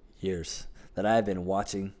years that I've been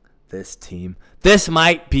watching this team, this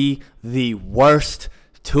might be the worst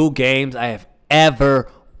 2 games I have ever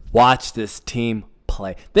watched this team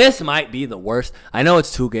play. This might be the worst. I know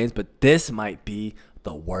it's 2 games, but this might be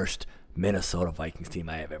the worst Minnesota Vikings team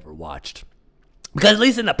I have ever watched. Because at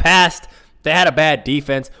least in the past, they had a bad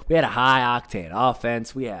defense. We had a high-octane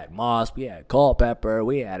offense. We had Moss. We had Culpepper.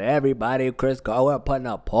 We had everybody. Chris Carr. We were putting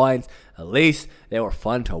up points. At least they were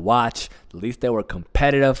fun to watch. At least they were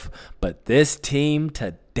competitive. But this team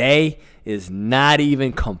today is not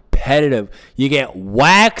even competitive. You get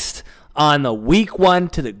waxed on the week 1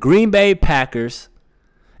 to the Green Bay Packers,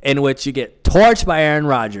 in which you get torched by Aaron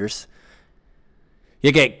Rodgers.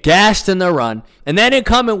 You get gashed in the run. And then in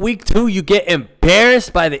coming week 2, you get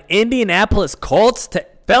embarrassed by the Indianapolis Colts.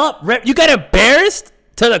 You got embarrassed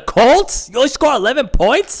to the Colts? You only score 11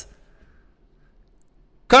 points?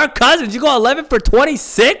 Kirk Cousins, you go 11 for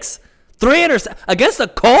 26, 3 interceptions against the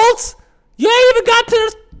Colts. You ain't even got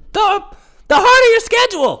to the heart of your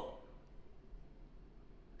schedule,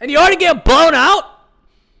 and you already get blown out.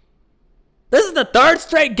 This is the third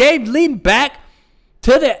straight game leading back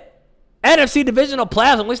to the NFC divisional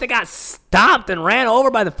playoffs in which they got stomped and ran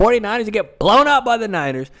over by the 49ers. You get blown out by the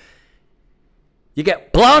Niners. You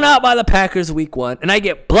get blown out by the Packers week 1. And I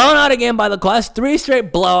get blown out again by the Colts. 3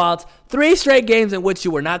 straight blowouts. 3 straight games in which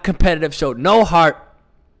you were not competitive. Showed no heart.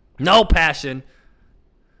 No passion.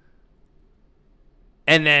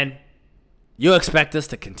 And then you expect us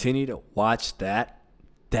to continue to watch that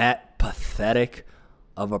pathetic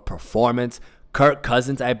of a performance. Kirk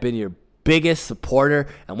Cousins, I've been your biggest supporter.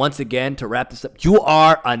 And once again, to wrap this up, you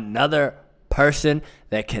are another person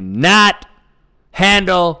that cannot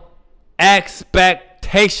handle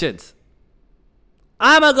expectations.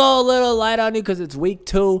 I'm going to go a little light on you because it's week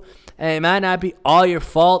 2. And it might not be all your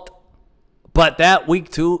fault. But that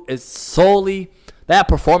week 2 is solely, that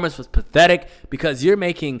performance was pathetic because you're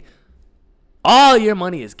making, all your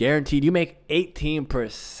money is guaranteed. You make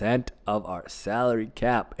 18% of our salary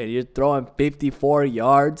cap. And you're throwing 54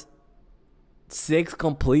 yards. 6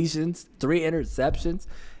 completions, 3 interceptions.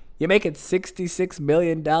 You're making $66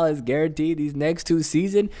 million guaranteed these next 2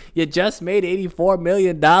 seasons. You just made $84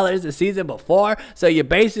 million the season before. So you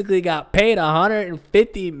basically got paid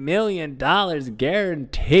 $150 million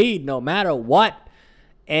guaranteed no matter what.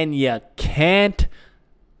 And you can't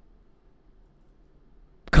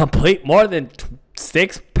complete more than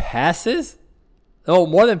 6 passes? Oh,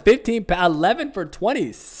 more than 11 for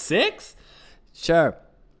 26? Sure.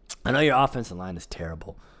 I know your offensive line is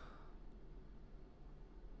terrible.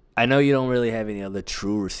 I know you don't really have any other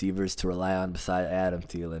true receivers to rely on besides Adam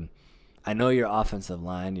Thielen. I know your offensive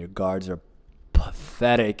line, your guards are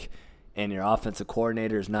pathetic, and your offensive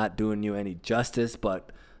coordinator is not doing you any justice.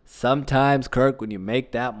 But sometimes, Kirk, when you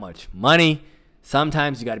make that much money,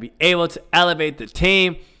 sometimes you got to be able to elevate the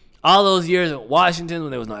team. All those years in Washington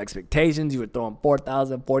when there was no expectations, you were throwing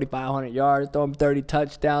 4,000, 4,500 yards, throwing 30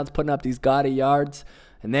 touchdowns, putting up these gaudy yards.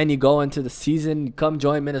 And then you go into the season, you come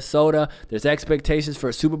join Minnesota. There's expectations for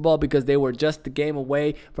a Super Bowl because they were just the game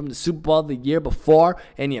away from the Super Bowl the year before,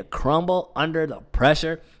 and you crumble under the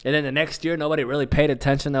pressure. And then the next year, nobody really paid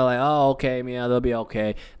attention. They're like, oh, okay, yeah, they'll be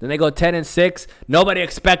okay. Then they go 10-6. Nobody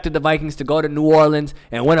expected the Vikings to go to New Orleans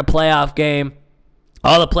and win a playoff game.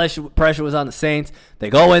 All the pressure was on the Saints.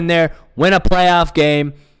 They go in there, win a playoff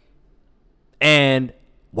game, and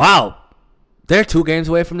wow, they're 2 games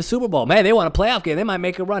away from the Super Bowl. Man, they want a playoff game. They might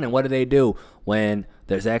make a run. And what do? When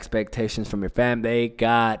there's expectations from your fam, they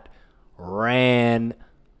got ran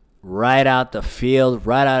right out the field,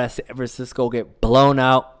 right out of San Francisco, get blown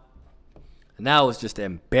out. And that was just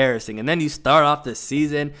embarrassing. And then you start off the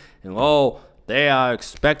season, and they are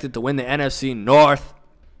expected to win the NFC North.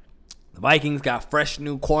 The Vikings got fresh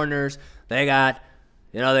new corners. They got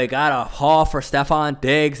a haul for Stephon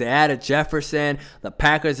Diggs. They added Jefferson. The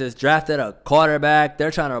Packers has drafted a quarterback.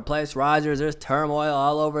 They're trying to replace Rodgers. There's turmoil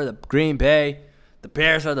all over the Green Bay. The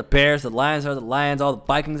Bears are the Bears. The Lions are the Lions. All the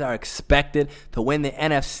Vikings are expected to win the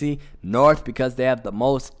NFC North because they have the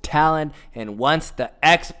most talent. And once the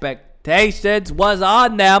expectations was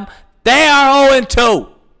on them, they are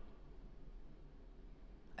 0-2.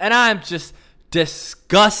 And I'm just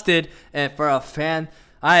disgusted. And for a fan,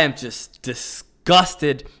 I am just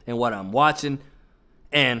disgusted in what I'm watching,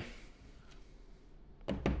 and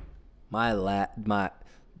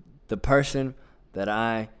the person that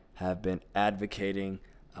I have been advocating,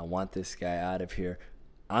 I want this guy out of here.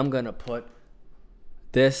 I'm gonna put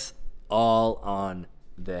this all on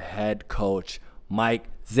the head coach, Mike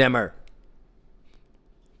Zimmer.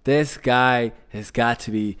 This guy has got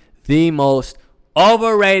to be the most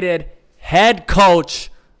overrated head coach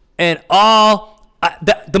in all.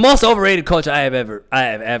 The most overrated coach I have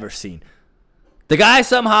ever seen. The guy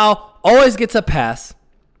somehow always gets a pass.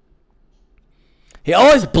 He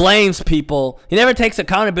always blames people. He never takes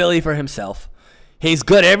accountability for himself. He's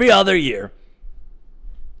good every other year.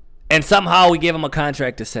 And somehow we give him a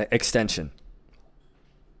contract extension.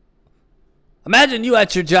 Imagine you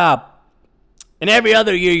at your job, and every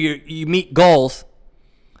other year you meet goals.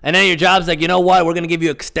 And then your job's like, you know what, we're going to give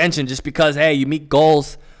you extension just because, hey, you meet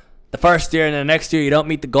goals the first year, and then the next year you don't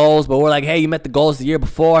meet the goals, but we're like, hey, you met the goals the year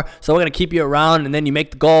before, so we're going to keep you around, and then you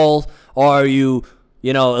make the goals, or you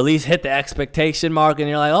at least hit the expectation mark, and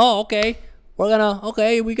you're like, oh, okay,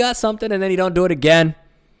 we got something, and then you don't do it again.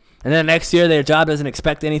 And then next year their job doesn't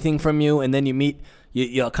expect anything from you, and then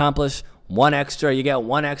you accomplish you get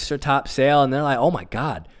one extra top sale, and they're like, oh my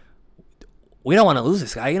God, we don't want to lose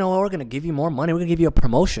this guy. You know what? We're going to give you more money. We're going to give you a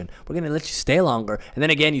promotion. We're going to let you stay longer. And then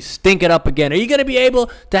again, you stink it up again. Are you going to be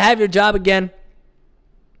able to have your job again?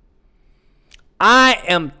 I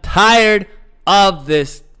am tired of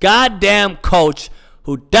this goddamn coach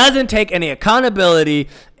who doesn't take any accountability.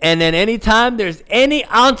 And then anytime there's any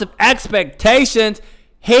ounce of expectations,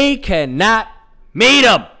 he cannot meet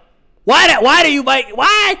them. Why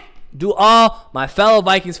do all my fellow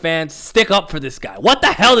Vikings fans stick up for this guy? What the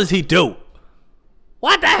hell does he do?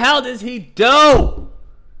 What the hell does he do?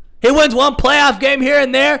 He wins one playoff game here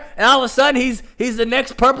and there, and all of a sudden he's the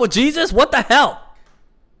next purple Jesus? What the hell?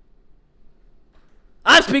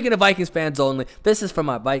 I'm speaking to Vikings fans only. This is for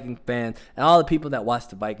my Viking fans and all the people that watch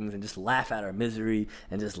the Vikings and just laugh at our misery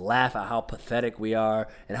and just laugh at how pathetic we are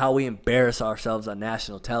and how we embarrass ourselves on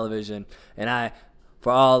national television. And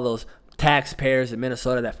for all those taxpayers in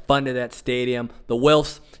Minnesota that funded that stadium, the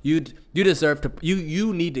Wilfs, you deserve to,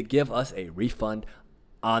 you need to give us a refund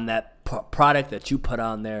on that product that you put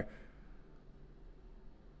on there.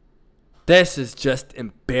 This is just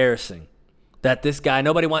embarrassing. That this guy,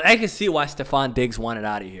 nobody wants. I can see why Stephon Diggs wanted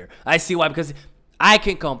out of here. I see why, because I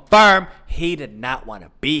can confirm he did not want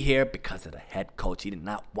to be here because of the head coach. He did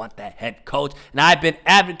not want that head coach. And I've been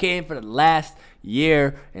advocating for the last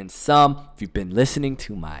year and some. If you've been listening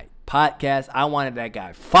to my podcast, I wanted that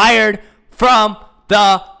guy fired from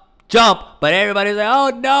the jump. But everybody's like,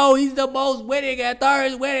 oh no, he's the most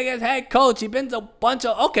winningest head coach. He's been a bunch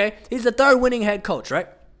of, okay, he's the third winning head coach, right?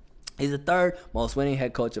 He's the third most winning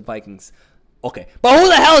head coach of Vikings. Okay, but who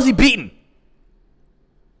the hell is he beating?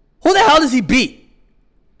 Who the hell does he beat?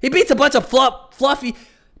 He beats a bunch of fluffy,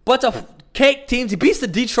 bunch of cake teams. He beats the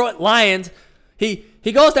Detroit Lions. He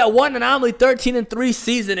goes that one anomaly 13-3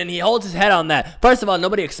 season, and he holds his head on that. First of all,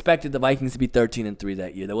 nobody expected the Vikings to be 13-3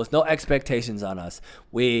 that year. There was no expectations on us.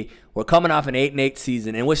 We were coming off an 8-8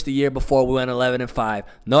 season, in which the year before we went 11-5.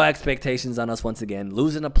 No expectations on us once again.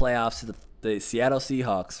 Losing the playoffs to the Seattle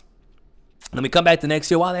Seahawks. Then we come back the next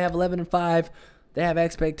year. While they have 11-5, they have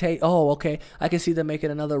expectations. Oh, okay. I can see them making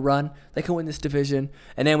another run. They can win this division.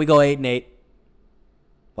 And then we go 8-8.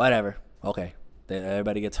 Whatever. Okay. Then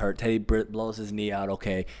everybody gets hurt. Teddy Britt blows his knee out.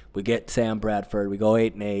 Okay. We get Sam Bradford. We go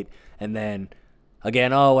 8-8. And then,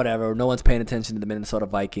 again, oh, whatever. No one's paying attention to the Minnesota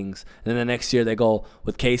Vikings. And then the next year they go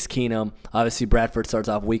with Case Keenum. Obviously, Bradford starts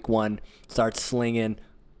off week 1, starts slinging.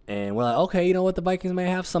 And we're like, okay, you know what? The Vikings may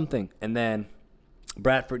have something. And then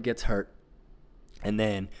Bradford gets hurt. And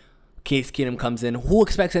then Case Keenum comes in. Who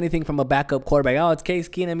expects anything from a backup quarterback? Oh, it's Case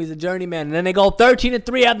Keenum. He's a journeyman. And then they go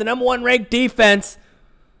 13-3, have the number 1 ranked defense.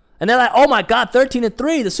 And they're like, oh, my God,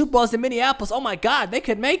 13-3. The Super Bowl's in Minneapolis. Oh, my God, they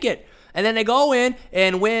could make it. And then they go in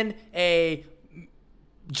and win a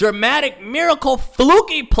dramatic, miracle,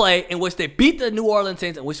 fluky play in which they beat the New Orleans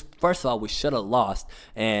Saints, in which, first of all, we should have lost.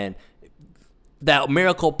 And that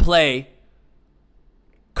miracle play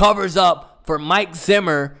covers up for Mike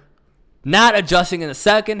Zimmer not adjusting in the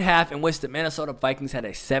second half, in which the Minnesota Vikings had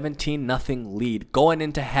a 17-0 lead going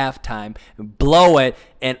into halftime and blow it,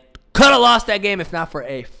 and could have lost that game if not for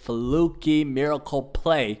a fluky miracle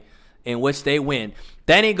play in which they win.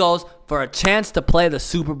 Then he goes for a chance to play the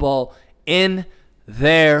Super Bowl in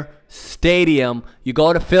their stadium. You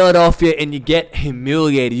go to Philadelphia and you get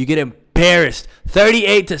humiliated. You get embarrassed,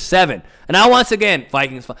 38-7. And now once again,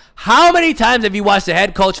 Vikings, how many times have you watched the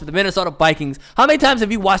head coach for the Minnesota Vikings? How many times have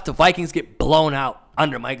you watched the Vikings get blown out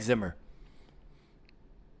under Mike Zimmer?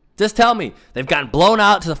 Just tell me. They've gotten blown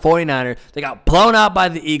out to the 49ers. They got blown out by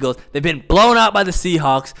the Eagles. They've been blown out by the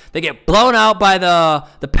Seahawks. They get blown out by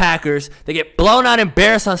the Packers. They get blown out,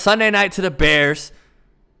 embarrassed on Sunday night to the Bears.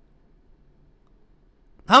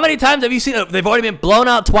 How many times have you seen they've already been blown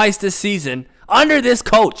out twice this season under this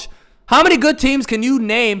coach? How many good teams can you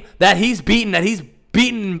name that he's beaten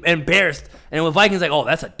and embarrassed? And with Vikings, like, oh,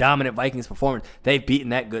 that's a dominant Vikings performance. They've beaten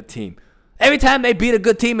that good team. Every time they beat a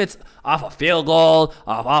good team, it's off a field goal,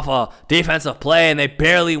 off a defensive play, and they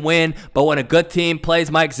barely win. But when a good team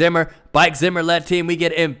plays Mike Zimmer-led team, we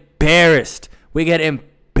get embarrassed. We get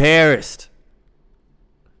embarrassed.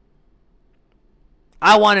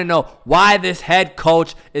 I want to know why this head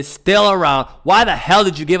coach is still around. Why the hell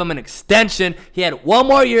did you give him an extension? He had one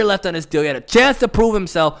more year left on his deal. He had a chance to prove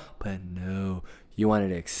himself. But no, you wanted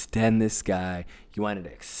to extend this guy. You wanted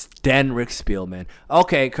to extend Rick Spielman.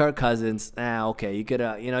 Okay, Kirk Cousins. Okay, you could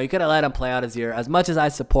have let him play out his year. As much as I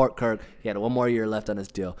support Kirk, he had one more year left on his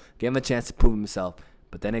deal. Give him a chance to prove himself,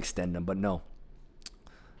 but then extend him. But no,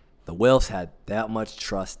 the Wilfs had that much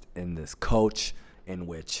trust in this coach, in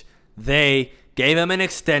which they gave him an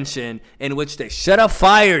extension, in which they should have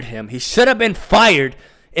fired him. He should have been fired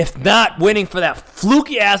If not winning for that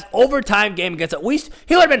fluky-ass overtime game against us.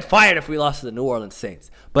 He would have been fired if we lost to the New Orleans Saints.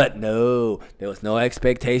 But no, there was no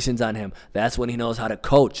expectations on him. That's when he knows how to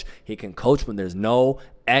coach. He can coach when there's no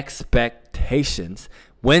expectations.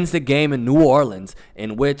 Wins the game in New Orleans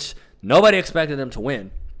in which nobody expected him to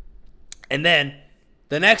win. And then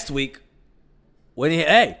the next week,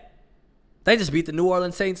 they just beat the New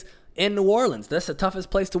Orleans Saints in New Orleans. That's the toughest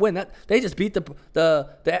place to win. They just beat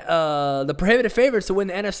the prohibitive favorites to win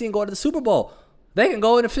the NFC and go to the Super Bowl. They can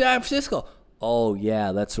go into San Francisco. Oh,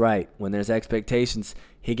 yeah, that's right. When there's expectations,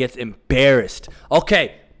 he gets embarrassed.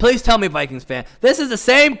 Okay, please tell me, Vikings fan, this is the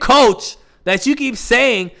same coach that you keep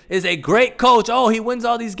saying is a great coach. Oh, he wins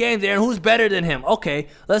all these games, Aaron. Who's better than him? Okay,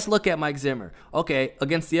 let's look at Mike Zimmer. Okay,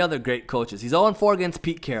 against the other great coaches. He's 0-4 against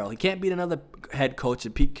Pete Carroll. He can't beat another head coach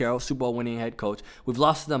than Pete Carroll, Super Bowl winning head coach. We've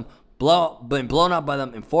lost to them, been blown out by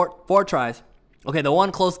them in four tries. Okay, the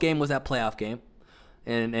one close game was that playoff game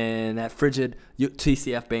in that frigid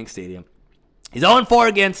TCF Bank Stadium. He's 0-4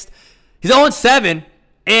 against, he's 0-7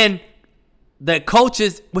 in the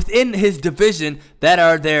coaches within his division that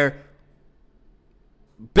are their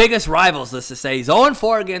biggest rivals, let's just say. He's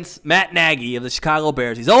 0-4 against Matt Nagy of the Chicago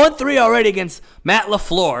Bears. He's 0-3 already against Matt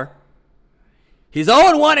LaFleur. He's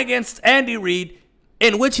 0-1 against Andy Reid,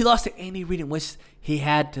 in which he lost to Andy Reid, in which he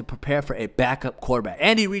had to prepare for a backup quarterback.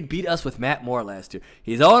 Andy Reid beat us with Matt Moore last year.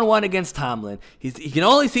 He's 0-1 against Tomlin. He can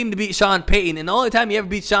only seem to beat Sean Payton, and the only time you ever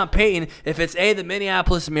beat Sean Payton if it's the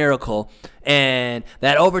Minneapolis Miracle and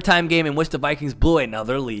that overtime game in which the Vikings blew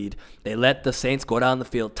another lead. They let the Saints go down the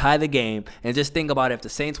field, tie the game, and just think about it. If the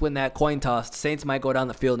Saints win that coin toss, the Saints might go down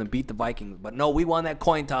the field and beat the Vikings. But no, we won that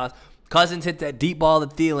coin toss. Cousins hit that deep ball to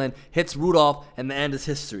Thielen, hits Rudolph, and the end is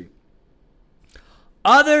history.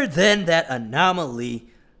 Other than that anomaly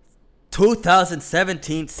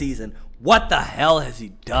 2017 season, what the hell has he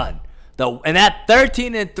done? And that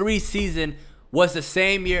 13-3 season was the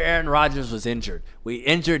same year Aaron Rodgers was injured. We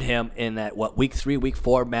injured him in that, week 3, week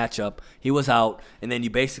 4 matchup. He was out, and then you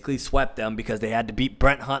basically swept them because they had to beat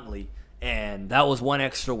Brent Huntley, and that was one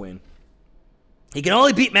extra win. He can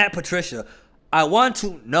only beat Matt Patricia. I want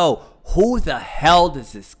to know, who the hell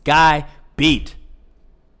does this guy beat?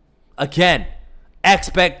 Again,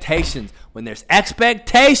 expectations. When there's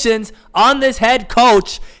expectations on this head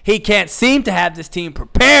coach, he can't seem to have this team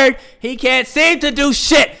prepared. He can't seem to do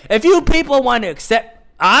shit. If you people want to accept,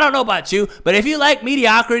 I don't know about you, but if you like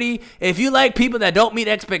mediocrity, if you like people that don't meet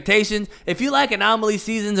expectations, if you like anomaly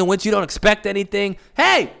seasons in which you don't expect anything,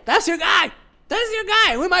 hey, that's your guy. That's your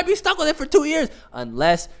guy. We might be stuck with it for 2 years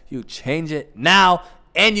unless you change it now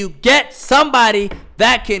and you get somebody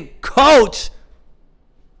that can coach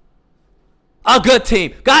a good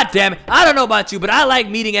team. God damn it. I don't know about you, but I like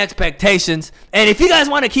meeting expectations. And if you guys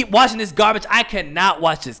want to keep watching this garbage, I cannot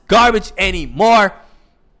watch this garbage anymore.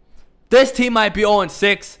 This team might be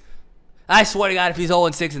 0-6. I swear to God, if he's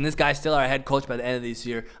 0-6 and this guy's still our head coach by the end of this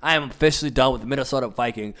year, I am officially done with the Minnesota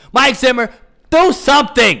Vikings. Mike Zimmer, do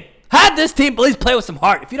something. Have this team at least play with some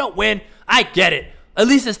heart. If you don't win, I get it. At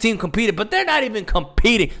least this team competed, but they're not even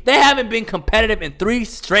competing. They haven't been competitive in 3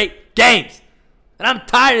 straight games. And I'm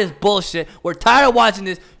tired of this bullshit. We're tired of watching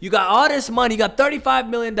this. You got all this money. You got $35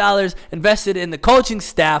 million invested in the coaching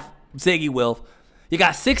staff, Ziggy Wilf. You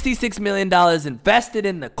got $66 million invested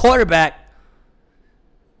in the quarterback.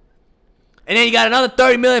 And then you got another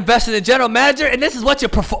 $30 million invested in the general manager. And this is what you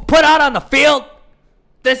put out on the field?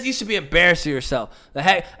 You should be embarrassed of yourself.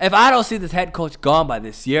 If I don't see this head coach gone by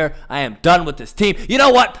this year, I am done with this team. You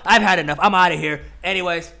know what? I've had enough. I'm out of here.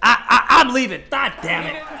 Anyways, I'm leaving. God damn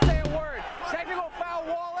it.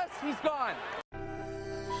 He's gone.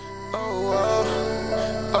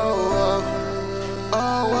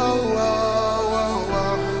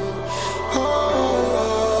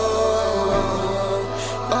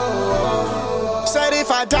 Said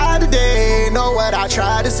if I die today, know what I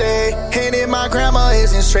tried to say. And if my grandma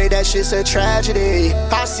isn't straight, that shit's a tragedy.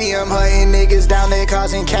 I see them hunting niggas down there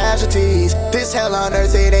causing casualties. This hell on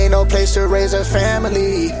earth, it ain't no place to raise a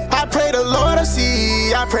family. I pray the Lord I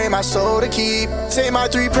see, I pray my soul to keep. Say my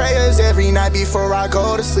 3 prayers every night before I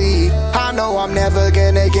go to sleep. I know I'm never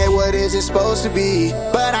gonna get what isn't supposed to be,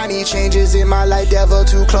 but I need changes in my life, devil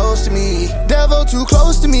too close to me. Devil too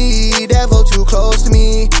close to me, devil too close to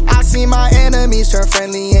me. I see my enemies turn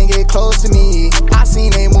friendly and get close to me. I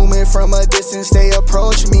seen they movement from a distance, they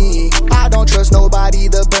approach me. I don't trust nobody,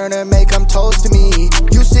 the burner make them toast to me.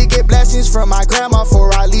 Used to get blessings from my grandma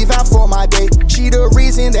before I leave out for my day. She the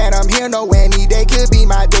reason that I'm here, no any day could be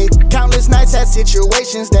my day. Countless nights had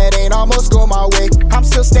situations that ain't almost go my way. I'm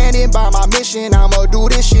still standing by my mission, I'ma do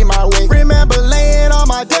this shit my way. Remember laying on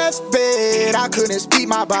my deathbed, I couldn't speak,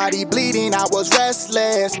 my body bleeding, I was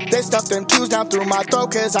restless. They stuffed them tubes down through my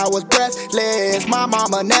throat cause I was breathless. My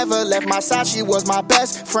mama never left my side, she was my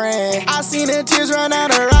best friend. I seen the tears run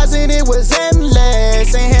down her eyes and it was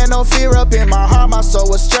endless. Ain't had no fear up in my heart, my soul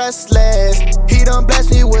was stressless. He done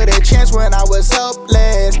blessed me with a chance when I was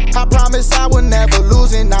helpless. I promise I will never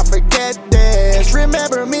lose and not forget this.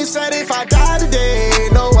 Remember me said if I die today,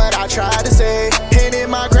 know what I tried to say. Hitting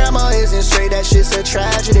my grandma isn't straight, that shit's a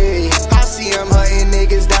tragedy. I see them hunting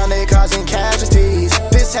niggas down there causing casualties.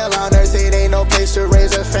 This hell on earth, it ain't no place to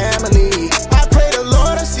raise a family. I pray the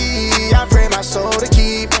Lord to see, I pray my soul to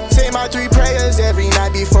keep. Say my 3 prayers every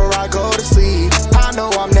night before I go to sleep. I know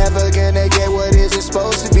I'm never gonna get what isn't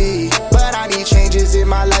supposed to be, but I need changes in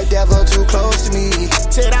my life, devil too close to me.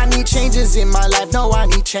 Said I need changes in my life, no I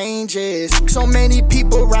need changes. So many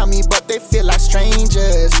people around me but they feel like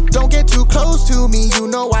strangers. Don't get too close to me, you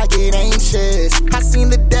know I get anxious. I seen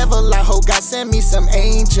the devil, I hope God send me some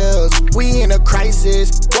angels. We in a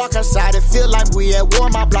crisis, walk outside and feel like we at war,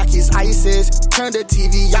 my block is ISIS. Turn the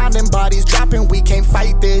TV on, them bodies dropping, we can't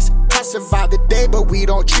fight this. I survived the day but we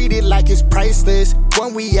don't treat it like it's priceless.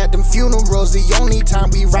 When we at them funerals, the only time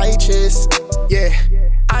we righteous. Yeah,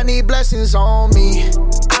 I need blessings on me.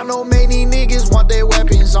 I know many niggas want their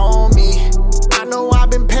weapons on me. I know I've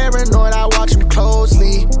been paranoid, I watch them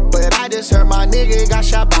closely, but I just heard my nigga got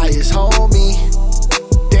shot by his homie.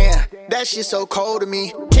 Damn, that shit so cold to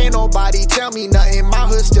me. Can't nobody tell me nothing, my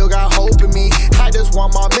hood still got hope in me. I just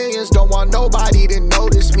want my millions, don't want nobody to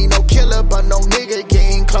notice me. No killer, but no nigga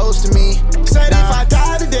getting close to me. Said if I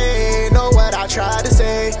die today, know what I tried to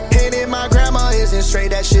say. Hitting my grandma isn't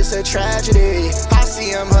straight, that shit's a tragedy. I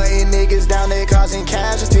see them hunting niggas down there causing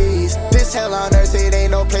casualties. This hell on earth, it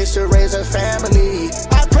ain't no place to raise a family.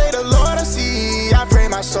 I pray the Lord to see, I pray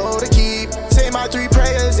my soul to keep. Say my 3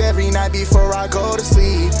 prayers every night before I go to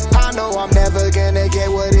sleep. I know I'm never gonna get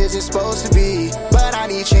what isn't supposed to be, but I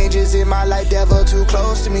need changes in my life, devil too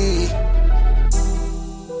close to me.